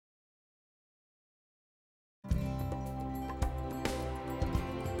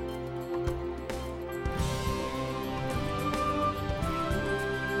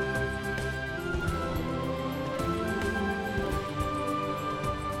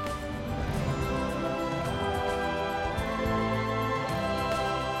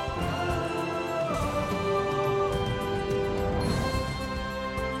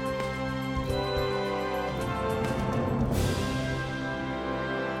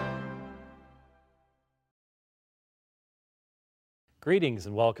Greetings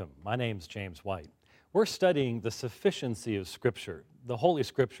and welcome. My name's James White. We're studying the sufficiency of Scripture, the Holy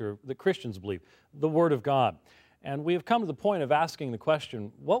Scripture that Christians believe, the Word of God. And we have come to the point of asking the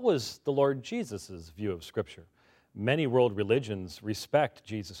question, what was the Lord Jesus' view of Scripture? Many world religions respect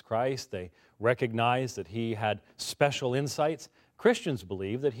Jesus Christ. They recognize that he had special insights. Christians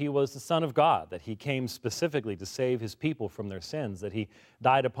believe that he was the Son of God, that he came specifically to save his people from their sins, that he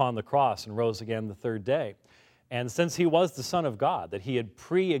died upon the cross and rose again the third day. And since he was the Son of God, that he had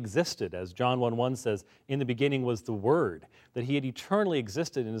pre-existed, as John 1:1 says, in the beginning was the Word, that he had eternally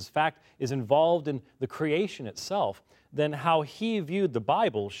existed and in fact is involved in the creation itself, then how he viewed the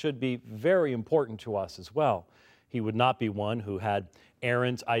Bible should be very important to us as well. He would not be one who had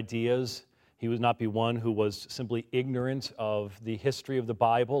errant ideas. He would not be one who was simply ignorant of the history of the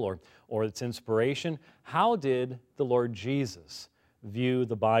Bible or its inspiration. How did the Lord Jesus view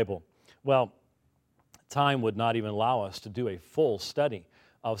the Bible? Well, time would not even allow us to do a full study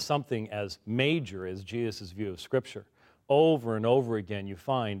of something as major as Jesus' view of Scripture. Over and over again you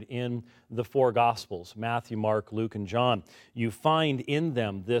find in the four Gospels, Matthew, Mark, Luke, and John, you find in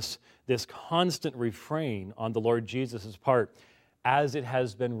them this constant refrain on the Lord Jesus' part, as it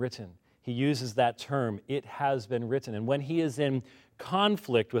has been written. He uses that term, it has been written. And when he is in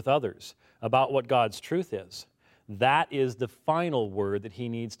conflict with others about what God's truth is, that is the final word that he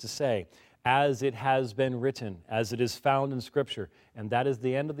needs to say. As it has been written, as it is found in Scripture. And that is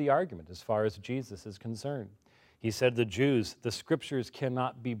the end of the argument as far as Jesus is concerned. He said to the Jews, the Scriptures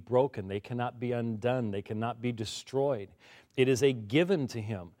cannot be broken, they cannot be undone, they cannot be destroyed. It is a given to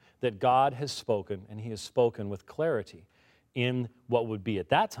him that God has spoken, and he has spoken with clarity in what would be at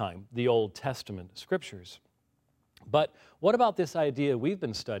that time the Old Testament Scriptures. But what about this idea we've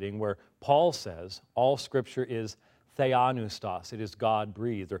been studying where Paul says all Scripture is theopneustos, it is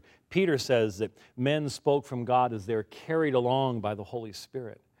God-breathed. Or Peter says that men spoke from God as they're carried along by the Holy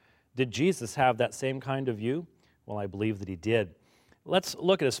Spirit. Did Jesus have that same kind of view? Well, I believe that he did. Let's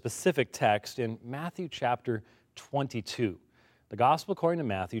look at a specific text in Matthew chapter 22. The Gospel according to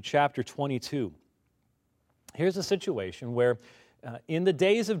Matthew chapter 22. Here's a situation where in the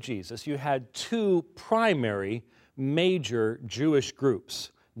days of Jesus, you had two primary major Jewish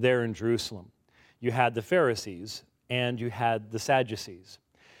groups there in Jerusalem. You had the Pharisees and you had the Sadducees.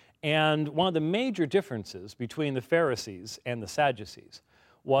 And one of the major differences between the Pharisees and the Sadducees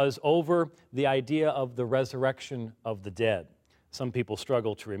was over the idea of the resurrection of the dead. Some people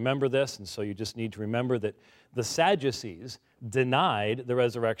struggle to remember this, and so you just need to remember that the Sadducees denied the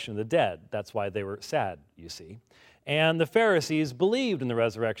resurrection of the dead. That's why they were sad, you see. And the Pharisees believed in the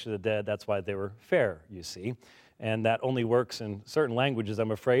resurrection of the dead. That's why they were fair, you see. And that only works in certain languages, I'm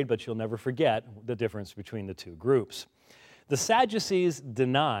afraid, but you'll never forget the difference between the two groups. The Sadducees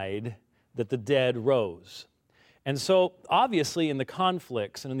denied that the dead rose. And so, obviously, in the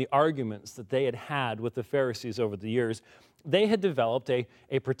conflicts and in the arguments that they had had with the Pharisees over the years, they had developed a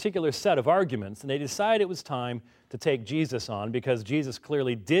particular set of arguments, and they decided it was time to take Jesus on because Jesus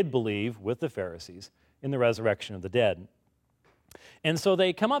clearly did believe, with the Pharisees, in the resurrection of the dead. And so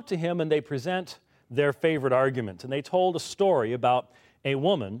they come up to him and they present their favorite argument. And they told a story about a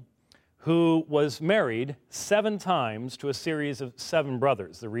woman who was married 7 times to a series of 7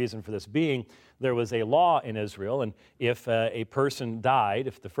 brothers. The reason for this being there was a law in Israel, and if a person died,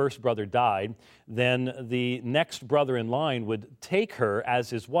 if the first brother died, then the next brother in line would take her as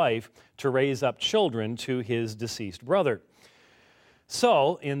his wife to raise up children to his deceased brother.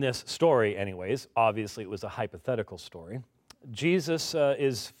 So, in this story anyways, obviously it was a hypothetical story, Jesus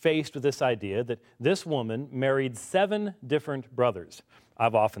is faced with this idea that this woman married 7 different brothers.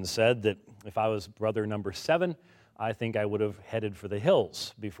 I've often said that if I was brother number 7, I think I would have headed for the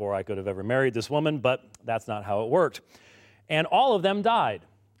hills before I could have ever married this woman, but that's not how it worked. And all of them died,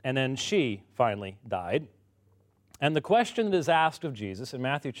 and then she finally died. And the question that is asked of Jesus in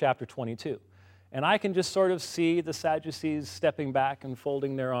Matthew chapter 22, and I can just sort of see the Sadducees stepping back and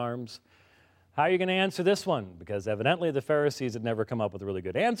folding their arms. How are you going to answer this one? Because evidently the Pharisees had never come up with a really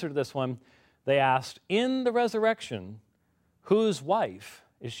good answer to this one. They asked, in the resurrection, whose wife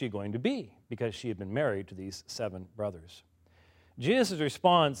is she going to be? Because she had been married to these 7 brothers. Jesus'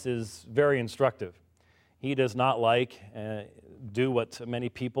 response is very instructive. He does not do what many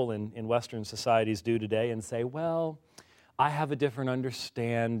people in Western societies do today and say, well, I have a different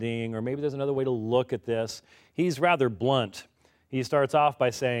understanding, or maybe there's another way to look at this. He's rather blunt. He starts off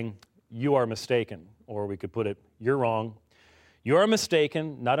by saying, you are mistaken, or we could put it, you're wrong. You are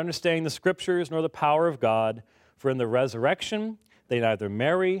mistaken, not understanding the Scriptures nor the power of God, for in the resurrection they neither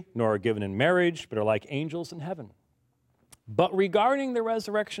marry nor are given in marriage, but are like angels in heaven. But regarding the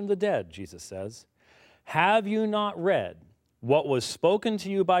resurrection of the dead, Jesus says, have you not read what was spoken to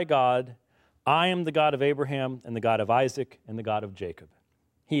you by God, I am the God of Abraham and the God of Isaac and the God of Jacob.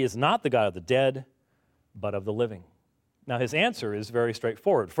 He is not the God of the dead, but of the living. Now, his answer is very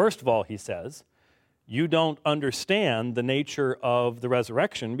straightforward. First of all, he says, you don't understand the nature of the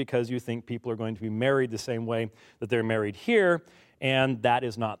resurrection because you think people are going to be married the same way that they're married here, and that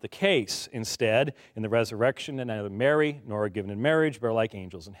is not the case. Instead, in the resurrection, they neither marry nor are given in marriage, but are like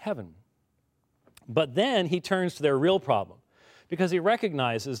angels in heaven. But then he turns to their real problem, because he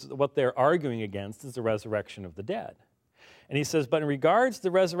recognizes that what they're arguing against is the resurrection of the dead. And he says, but in regards to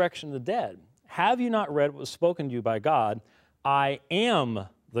the resurrection of the dead, have you not read what was spoken to you by God? I am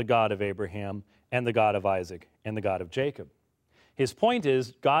the God of Abraham and the God of Isaac and the God of Jacob. His point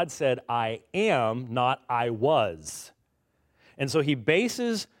is, God said, I am, not I was. And so he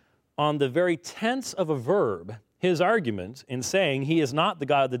bases on the very tense of a verb his argument in saying he is not the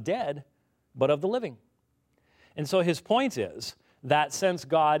God of the dead, but of the living. And so his point is that since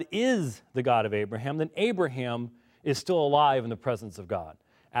God is the God of Abraham, then Abraham is still alive in the presence of God,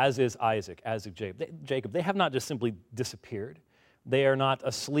 as is Isaac, as is Jacob. They have not just simply disappeared. They are not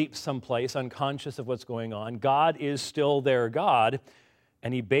asleep someplace, unconscious of what's going on. God is still their God,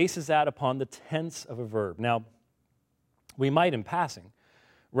 and he bases that upon the tense of a verb. Now, we might, in passing,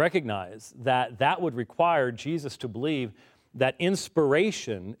 recognize that that would require Jesus to believe that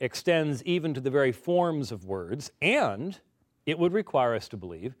inspiration extends even to the very forms of words, and it would require us to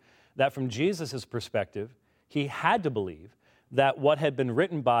believe that from Jesus' perspective, he had to believe that what had been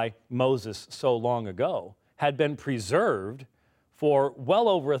written by Moses so long ago had been preserved for well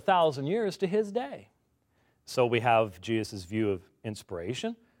over 1,000 years to his day. So we have Jesus' view of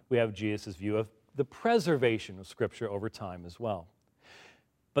inspiration. We have Jesus' view of the preservation of Scripture over time as well.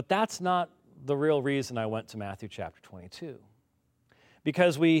 But that's not the real reason I went to Matthew chapter 22.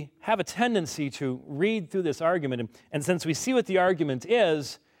 Because we have a tendency to read through this argument, and since we see what the argument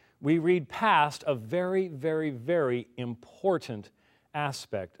is, we read past a very, very, very important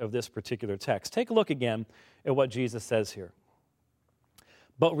aspect of this particular text. Take a look again at what Jesus says here.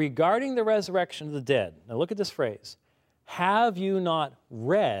 But regarding the resurrection of the dead, now look at this phrase, have you not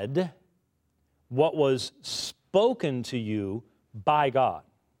read what was spoken to you by God?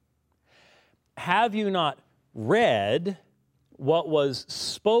 Have you not read what was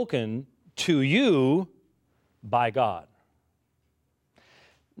spoken to you by God?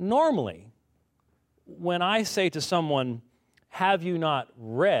 Normally, when I say to someone, have you not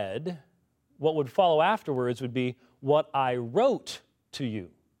read, what would follow afterwards would be what I wrote to you.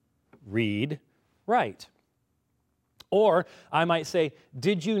 Read, write. Or I might say,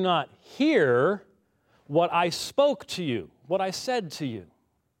 did you not hear what I spoke to you, what I said to you?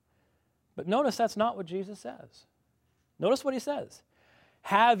 But notice that's not what Jesus says. Notice what he says.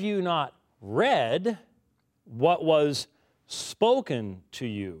 Have you not read what was spoken to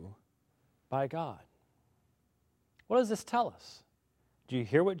you by God? What does this tell us? Do you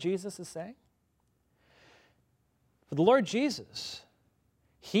hear what Jesus is saying? For the Lord Jesus,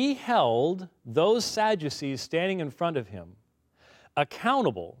 he held those Sadducees standing in front of him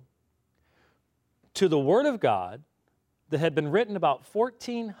accountable to the Word of God that had been written about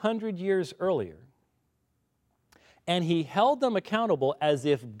 1,400 years earlier. And he held them accountable as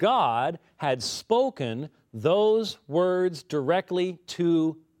if God had spoken those words directly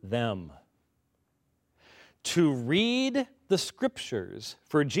to them. To read the Scriptures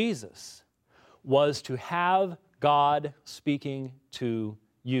for Jesus was to have God speaking to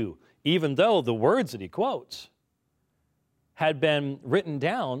you, even though the words that he quotes had been written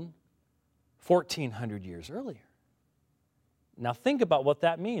down 1,400 years earlier. Now think about what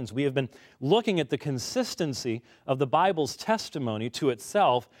that means. We have been looking at the consistency of the Bible's testimony to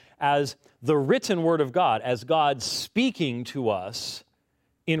itself as the written Word of God, as God speaking to us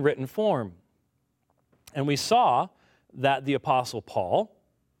in written form. And we saw that the Apostle Paul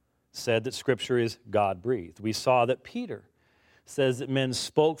said that Scripture is God-breathed. We saw that Peter says that men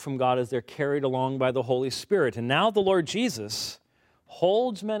spoke from God as they're carried along by the Holy Spirit. And now the Lord Jesus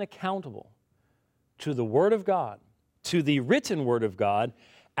holds men accountable to the Word of God, to the written Word of God,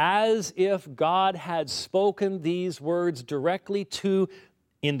 as if God had spoken these words directly to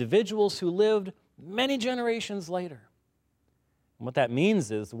individuals who lived many generations later. And what that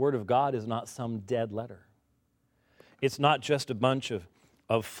means is the Word of God is not some dead letter. It's not just a bunch of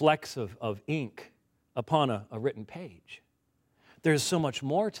flecks of ink upon a written page. There's so much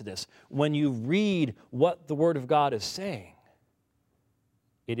more to this. When you read what the Word of God is saying,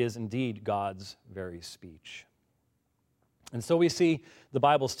 it is indeed God's very speech. And so we see the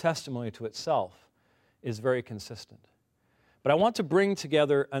Bible's testimony to itself is very consistent. But I want to bring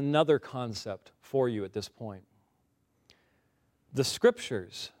together another concept for you at this point. The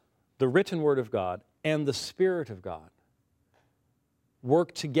Scriptures, the written Word of God, and the Spirit of God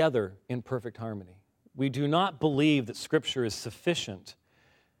work together in perfect harmony. We do not believe that Scripture is sufficient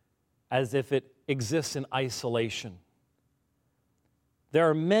as if it exists in isolation. There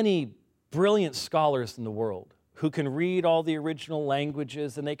are many brilliant scholars in the world who can read all the original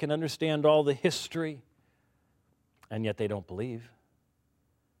languages and they can understand all the history, and yet they don't believe.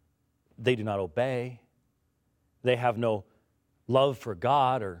 They do not obey. They have no love for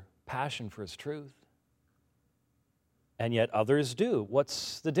God or passion for His truth. And yet others do.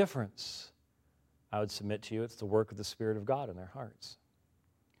 What's the difference? I would submit to you it's the work of the Spirit of God in their hearts.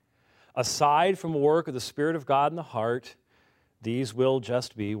 Aside from the work of the Spirit of God in the heart, these will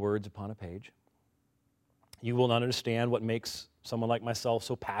just be words upon a page. You will not understand what makes someone like myself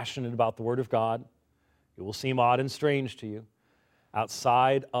so passionate about the Word of God. It will seem odd and strange to you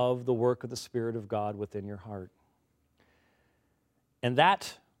outside of the work of the Spirit of God within your heart. And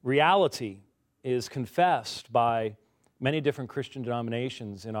that reality is confessed by many different Christian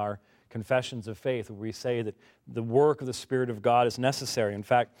denominations in our confessions of faith, where we say that the work of the Spirit of God is necessary. In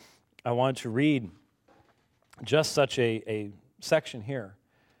fact, I want to read just such a section here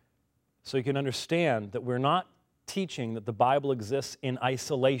so you can understand that we're not teaching that the Bible exists in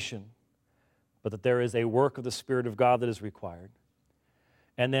isolation, but that there is a work of the Spirit of God that is required.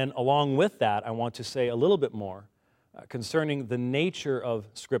 And then along with that, I want to say a little bit more concerning the nature of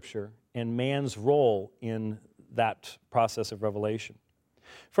Scripture and man's role in that process of revelation.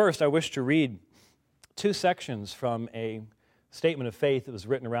 First, I wish to read two sections from a statement of faith that was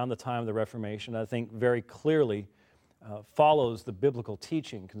written around the time of the Reformation, I think very clearly follows the biblical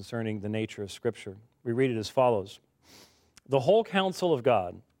teaching concerning the nature of Scripture. We read it as follows: "The whole counsel of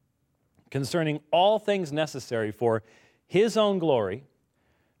God concerning all things necessary for His own glory,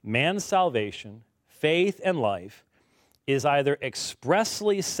 man's salvation, faith, and life is either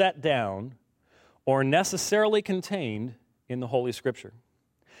expressly set down or necessarily contained in the Holy Scripture,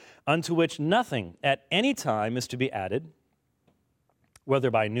 unto which nothing at any time is to be added,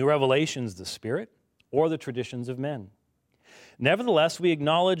 whether by new revelations of the Spirit or the traditions of men. Nevertheless, we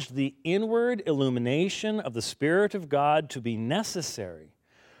acknowledge the inward illumination of the Spirit of God to be necessary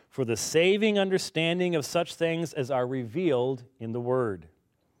for the saving understanding of such things as are revealed in the Word,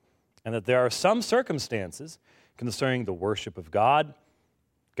 and that there are some circumstances concerning the worship of God,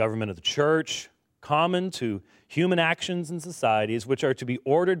 government of the church, common to human actions and societies, which are to be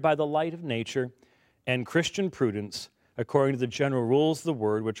ordered by the light of nature and Christian prudence according to the general rules of the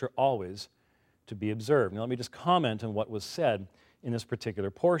Word, which are always to be observed." Now let me just comment on what was said in this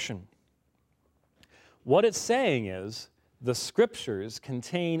particular portion. What it's saying is the Scriptures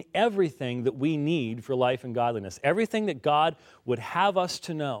contain everything that we need for life and godliness. Everything that God would have us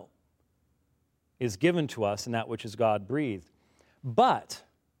to know is given to us in that which is God-breathed. But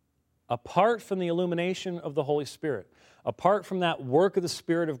apart from the illumination of the Holy Spirit, apart from that work of the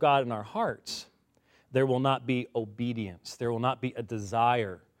Spirit of God in our hearts, there will not be obedience. There will not be a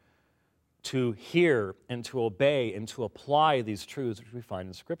desire to hear and to obey and to apply these truths which we find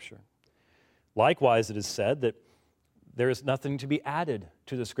in Scripture. Likewise, it is said that there is nothing to be added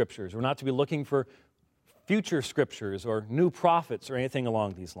to the Scriptures. We're not to be looking for future Scriptures or new prophets or anything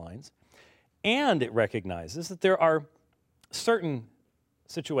along these lines. And it recognizes that there are certain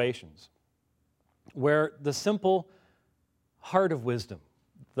situations where the simple heart of wisdom,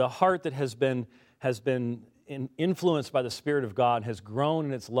 the heart that has been influenced by the Spirit of God, has grown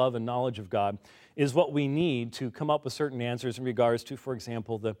in its love and knowledge of God, is what we need to come up with certain answers in regards to, for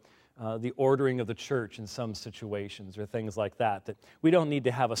example, the ordering of the church in some situations or things like that. That we don't need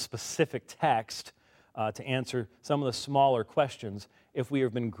to have a specific text to answer some of the smaller questions. If we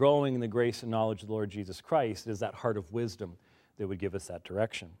have been growing in the grace and knowledge of the Lord Jesus Christ, it is that heart of wisdom that would give us that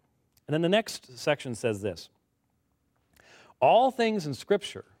direction. And then the next section says this: "All things in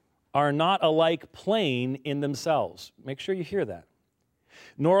Scripture are not alike plain in themselves." Make sure you hear that.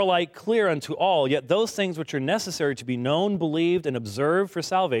 "Nor alike clear unto all, yet those things which are necessary to be known, believed, and observed for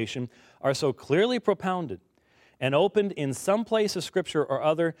salvation are so clearly propounded and opened in some place of Scripture or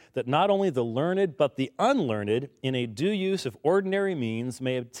other, that not only the learned, but the unlearned, in a due use of ordinary means,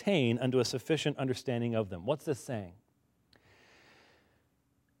 may obtain unto a sufficient understanding of them." What's this saying?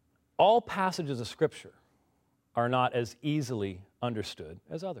 All passages of Scripture are not as easily understood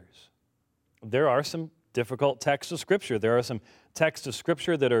as others. There are some difficult texts of Scripture. There are some texts of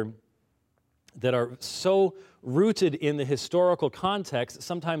Scripture that are so rooted in the historical context that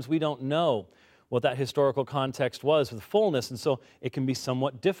sometimes we don't know what that historical context was with fullness, and so it can be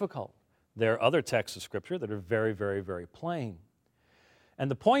somewhat difficult. There are other texts of Scripture that are very, very, very plain.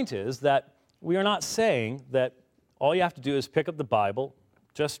 And the point is that we are not saying that all you have to do is pick up the Bible,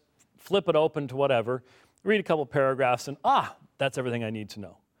 just flip it open to whatever, read a couple paragraphs, and that's everything I need to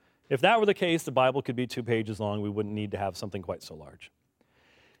know. If that were the case, the Bible could be 2 pages long. We wouldn't need to have something quite so large.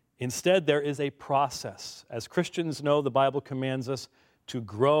 Instead, there is a process. As Christians know, the Bible commands us to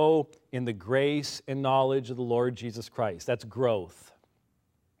grow in the grace and knowledge of the Lord Jesus Christ. That's growth.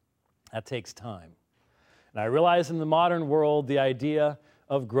 That takes time. And I realize in the modern world, the idea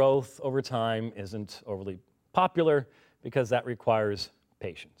of growth over time isn't overly popular because that requires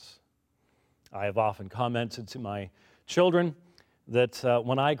patience. I have often commented to my children that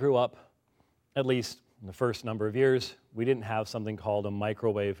when I grew up, at least in the first number of years, we didn't have something called a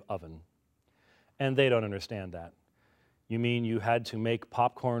microwave oven. And they don't understand that. You mean you had to make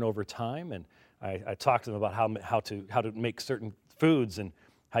popcorn over time? And I talked to them about how to make certain foods and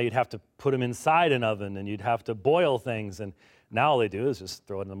how you'd have to put them inside an oven and you'd have to boil things. And now all they do is just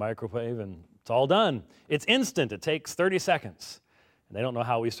throw it in the microwave and it's all done. It's instant. It takes 30 seconds. And they don't know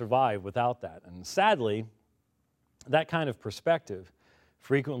how we survive without that. And sadly, that kind of perspective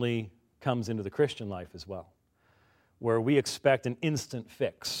frequently comes into the Christian life as well, where we expect an instant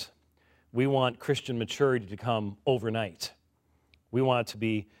fix. We want Christian maturity to come overnight. We want it to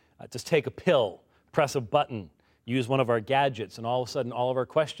be just take a pill, press a button, use one of our gadgets, and all of a sudden all of our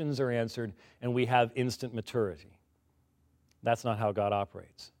questions are answered and we have instant maturity. That's not how God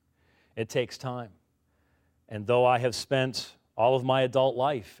operates. It takes time. And though I have spent all of my adult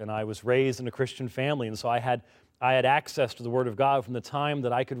life and I was raised in a Christian family, and so I had access to the Word of God from the time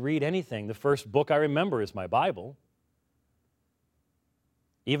that I could read anything. The first book I remember is my Bible.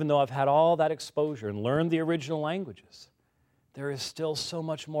 Even though I've had all that exposure and learned the original languages, there is still so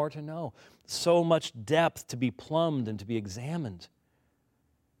much more to know, so much depth to be plumbed and to be examined.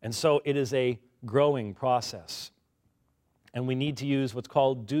 And so it is a growing process. And we need to use what's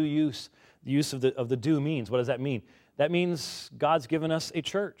called due use. The use of the due means. What does that mean? That means God's given us a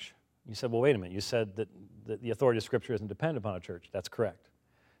church. You said, well, wait a minute. You said that the authority of Scripture isn't dependent upon a church. That's correct.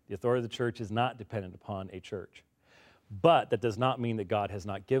 The authority of the church is not dependent upon a church. But that does not mean that God has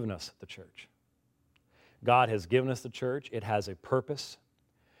not given us the church. God has given us the church. It has a purpose.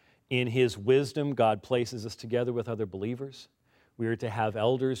 In His wisdom, God places us together with other believers. We are to have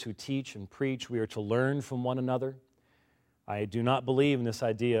elders who teach and preach. We are to learn from one another. I do not believe in this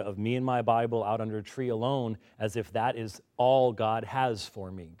idea of me and my Bible out under a tree alone as if that is all God has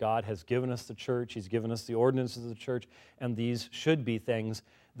for me. God has given us the church. He's given us the ordinances of the church, and these should be things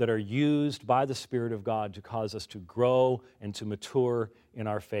that are used by the Spirit of God to cause us to grow and to mature in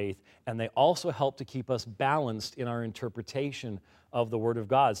our faith. And they also help to keep us balanced in our interpretation of the Word of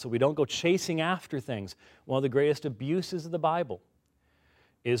God so we don't go chasing after things. One of the greatest abuses of the Bible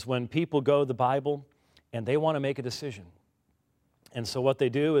is when people go to the Bible and they want to make a decision. And so what they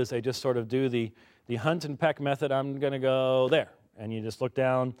do is they just sort of do the hunt and peck method. I'm going to go there. And you just look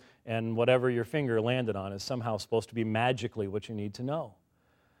down, and whatever your finger landed on is somehow supposed to be magically what you need to know.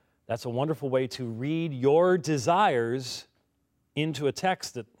 That's a wonderful way to read your desires into a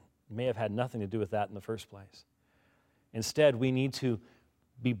text that may have had nothing to do with that in the first place. Instead, we need to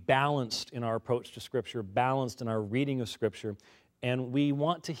be balanced in our approach to Scripture, balanced in our reading of Scripture, and we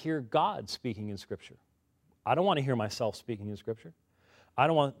want to hear God speaking in Scripture. I don't want to hear myself speaking in Scripture. I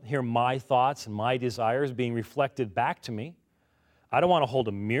don't want to hear my thoughts and my desires being reflected back to me. I don't want to hold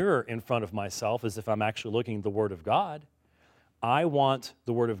a mirror in front of myself as if I'm actually looking at the Word of God. I want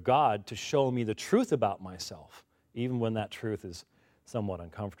the Word of God to show me the truth about myself, even when that truth is somewhat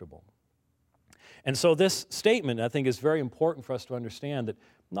uncomfortable. And so this statement, I think, is very important for us to understand that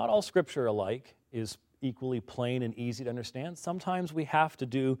not all Scripture alike is equally plain and easy to understand. Sometimes we have to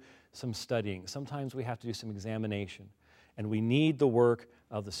do some studying. Sometimes we have to do some examination. And we need the work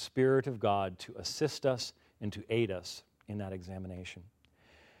of the Spirit of God to assist us and to aid us in that examination.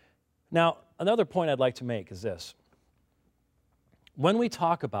 Now, another point I'd like to make is this. When we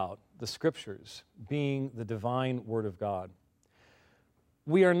talk about the Scriptures being the divine Word of God,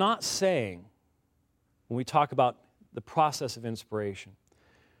 we are not saying, when we talk about the process of inspiration,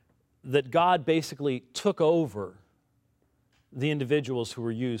 that God basically took over the individuals who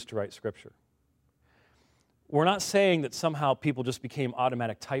were used to write Scripture. We're not saying that somehow people just became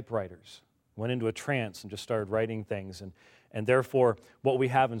automatic typewriters, went into a trance and just started writing things, and therefore what we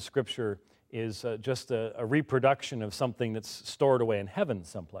have in Scripture is just a reproduction of something that's stored away in heaven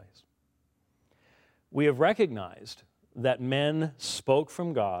someplace. We have recognized that men spoke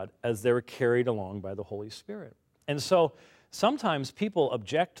from God as they were carried along by the Holy Spirit. And so sometimes people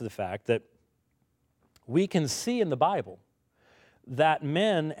object to the fact that we can see in the Bible that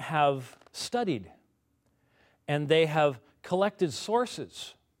men have studied and they have collected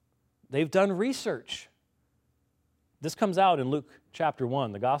sources. They've done research. This comes out in Luke chapter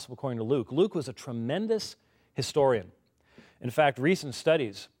 1, the Gospel according to Luke. Luke was a tremendous historian. In fact, recent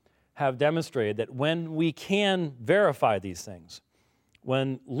studies have demonstrated that when we can verify these things,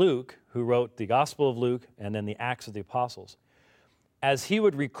 when Luke, who wrote the Gospel of Luke and then the Acts of the Apostles, as he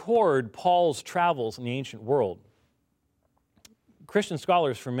would record Paul's travels in the ancient world, Christian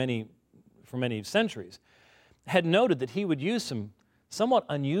scholars for many centuries had noted that he would use some somewhat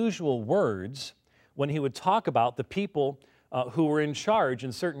unusual words when he would talk about the people who were in charge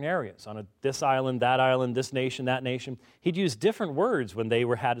in certain areas, on this island, this nation, that nation. He'd use different words when they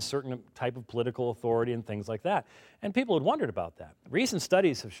had a certain type of political authority and things like that. And people had wondered about that. Recent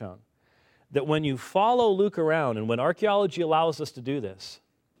studies have shown that when you follow Luke around, and when archaeology allows us to do this,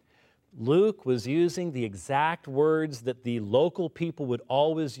 Luke was using the exact words that the local people would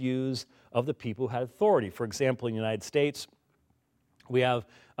always use of the people who had authority. For example, in the United States, we have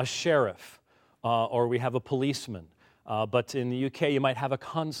a sheriff, or we have a policeman. But in the UK, you might have a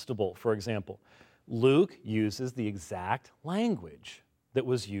constable, for example. Luke uses the exact language that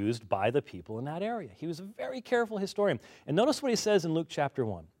was used by the people in that area. He was a very careful historian. And notice what he says in Luke chapter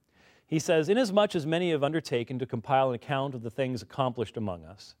 1. He says, "Inasmuch as many have undertaken to compile an account of the things accomplished among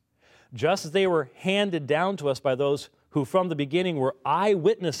us, just as they were handed down to us by those who from the beginning were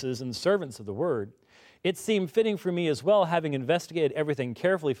eyewitnesses and servants of the word, it seemed fitting for me as well, having investigated everything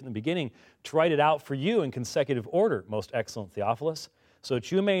carefully from the beginning, to write it out for you in consecutive order, most excellent Theophilus, so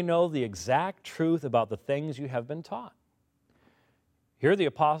that you may know the exact truth about the things you have been taught." Here the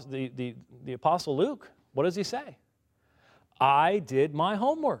Apostle Luke, what does he say? I did my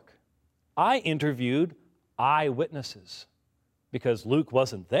homework. I interviewed eyewitnesses, because Luke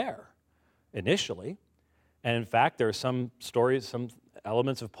wasn't there initially. And in fact, there are some stories, some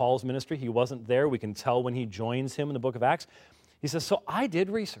elements of Paul's ministry. He wasn't there. We can tell when he joins him in the book of Acts. He says, so I did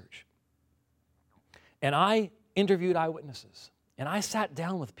research. And I interviewed eyewitnesses. And I sat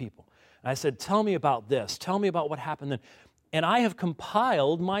down with people. And I said, tell me about this. Tell me about what happened then. And I have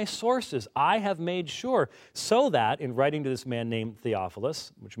compiled my sources. I have made sure so that, in writing to this man named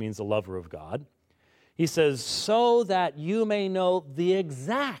Theophilus, which means the lover of God, he says, so that you may know the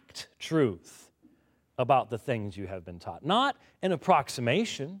exact truth about the things you have been taught. Not an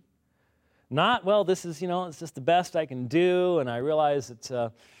approximation. Not, well, this is, it's just the best I can do, and I realize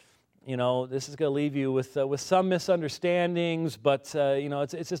that, this is going to leave you with some misunderstandings, but,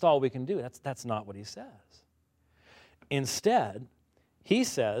 it's just all we can do. That's not what he says. Instead, he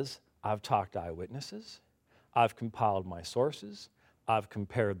says, I've talked to eyewitnesses, I've compiled my sources, I've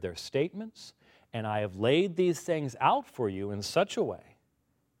compared their statements, and I have laid these things out for you in such a way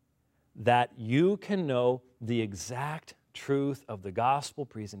that you can know the exact truth of the gospel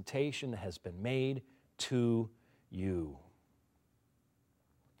presentation that has been made to you.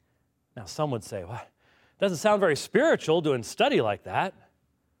 Now, some would say, well, it doesn't sound very spiritual doing study like that.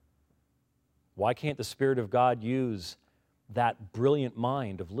 Why can't the Spirit of God use that brilliant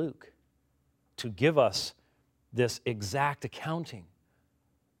mind of Luke to give us this exact accounting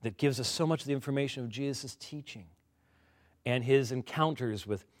that gives us so much of the information of Jesus' teaching and his encounters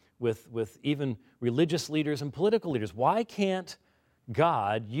with even religious leaders and political leaders? Why can't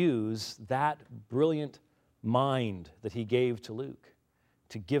God use that brilliant mind that he gave to Luke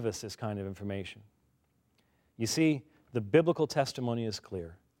to give us this kind of information? You see, the biblical testimony is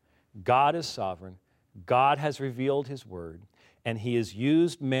clear. God is sovereign. God has revealed his word, and he has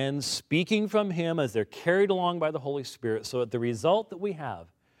used men speaking from him as they're carried along by the Holy Spirit, so that the result that we have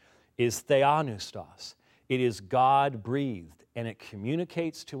is theopneustos. It is God-breathed, and it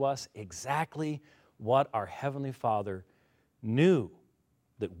communicates to us exactly what our Heavenly Father knew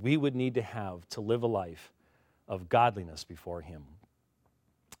that we would need to have to live a life of godliness before him.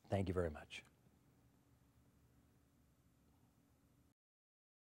 Thank you very much.